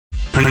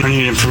I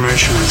need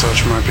information. I thought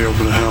you might be able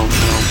to help.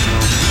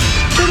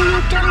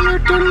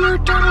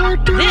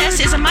 This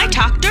is a My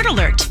Talk Dirt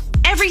Alert.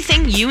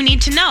 Everything you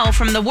need to know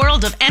from the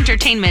world of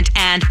entertainment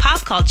and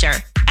pop culture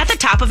at the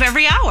top of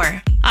every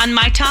hour on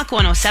My Talk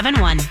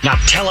 107.1. Now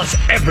tell us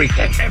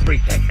everything.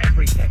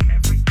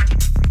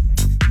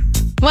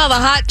 Well, the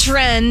hot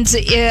trend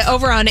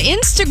over on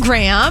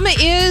Instagram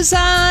is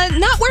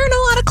not wearing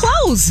a lot of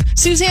clothes.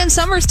 Suzanne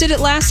Summers did it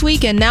last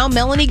week, and now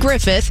Melanie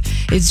Griffith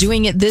is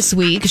doing it this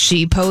week.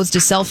 She posed a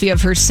selfie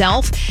of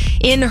herself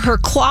in her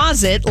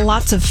closet.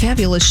 Lots of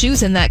fabulous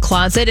shoes in that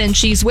closet, and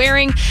she's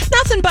wearing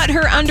nothing but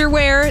her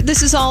underwear.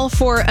 This is all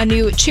for a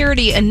new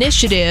charity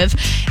initiative.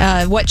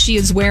 What she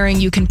is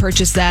wearing, you can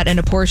purchase that, and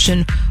a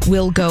portion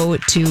will go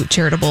to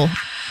charitable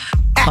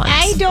funds.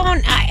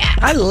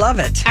 I love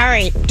it. All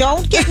right,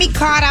 don't get me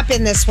caught up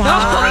in this one.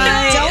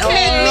 Don't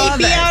make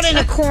me be out in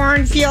a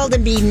cornfield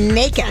and be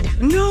naked.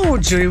 No,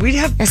 Julie, we'd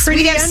have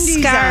pretty undies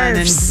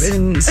scarves.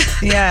 on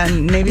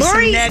and maybe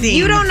Lori, some netting.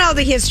 you don't know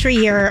the history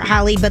here,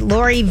 Holly, but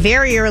Lori,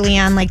 very early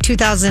on, like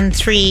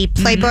 2003,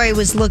 Playboy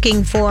was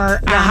looking for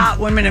the hot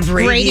women of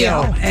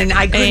radio. And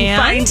I couldn't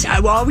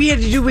find. All we had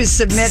to do was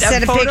submit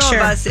a photo picture.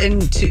 of us in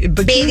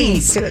bikinis. Bathing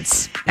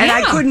suits. And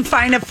I couldn't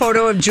find a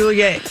photo of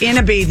Julia in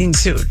a bathing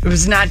suit. It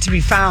was not to be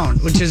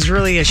found, which is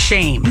really a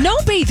shame. No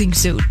bathing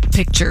suit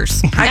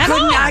pictures.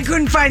 I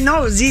couldn't find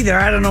those either.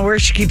 I don't know where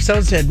she keeps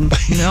those hidden.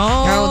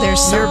 No. Oh, they're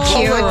so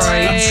cute.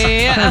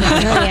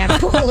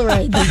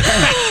 Polaroid.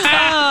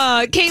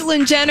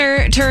 Caitlyn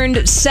Jenner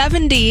turned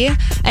 70,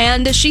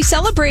 and she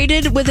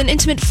celebrated with an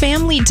intimate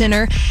family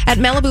dinner at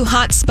Malibu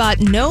hotspot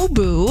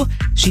Nobu.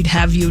 She'd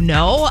have you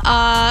know.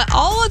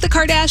 All of the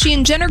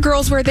Kardashian Jenner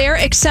girls were there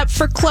except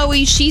for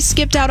Khloe. She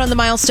skipped out on the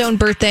milestone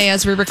birthday.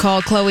 As we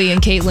recall, Khloe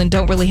and Caitlyn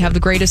don't really have the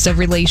greatest of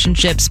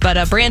relationships,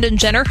 but Brandon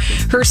Jenner,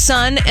 her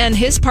son, and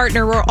his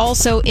partner were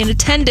also in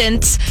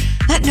attendance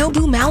at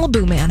Nobu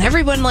Malibu, man.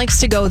 Everyone likes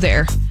to go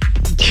there.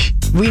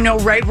 We know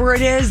right where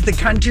it is, the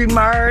Country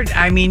Mart.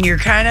 I mean,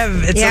 it's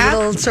a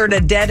little sort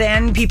of dead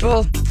end,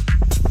 people.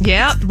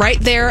 Yeah, right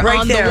there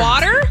on the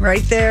water.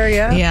 Right there,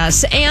 yeah.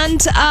 Yes. And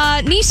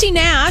Niecy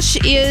Nash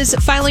is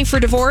filing for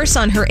divorce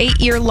on her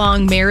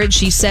 8-year-long marriage.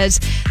 She says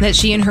that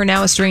she and her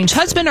now estranged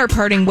husband are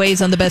parting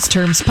ways on the best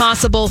terms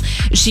possible.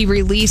 She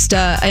released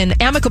an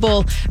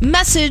amicable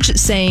message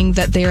saying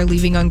that they are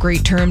leaving on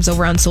great terms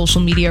over on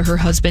social media, her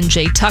husband,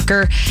 Jay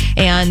Tucker.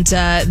 And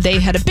they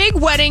had a big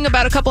wedding,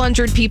 about a couple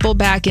hundred people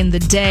back in the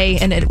day.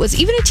 And it was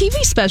even a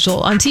TV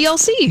special on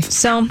TLC.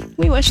 So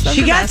we wish them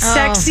She the got best.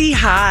 sexy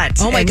hot.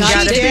 Oh, my God.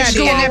 Got a big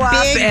glow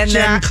up and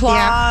then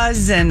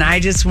claws, and I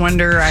just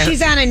wonder.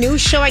 She's on a new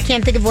show. I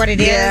can't think of what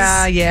it is.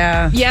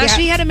 Yeah.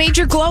 She had a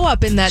major glow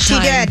up in that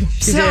time.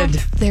 She did.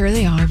 There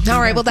they are. All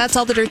right, well, that's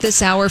all the dirt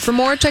this hour. For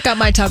more, check out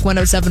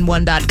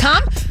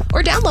mytalk1071.com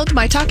or download the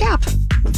MyTalk app.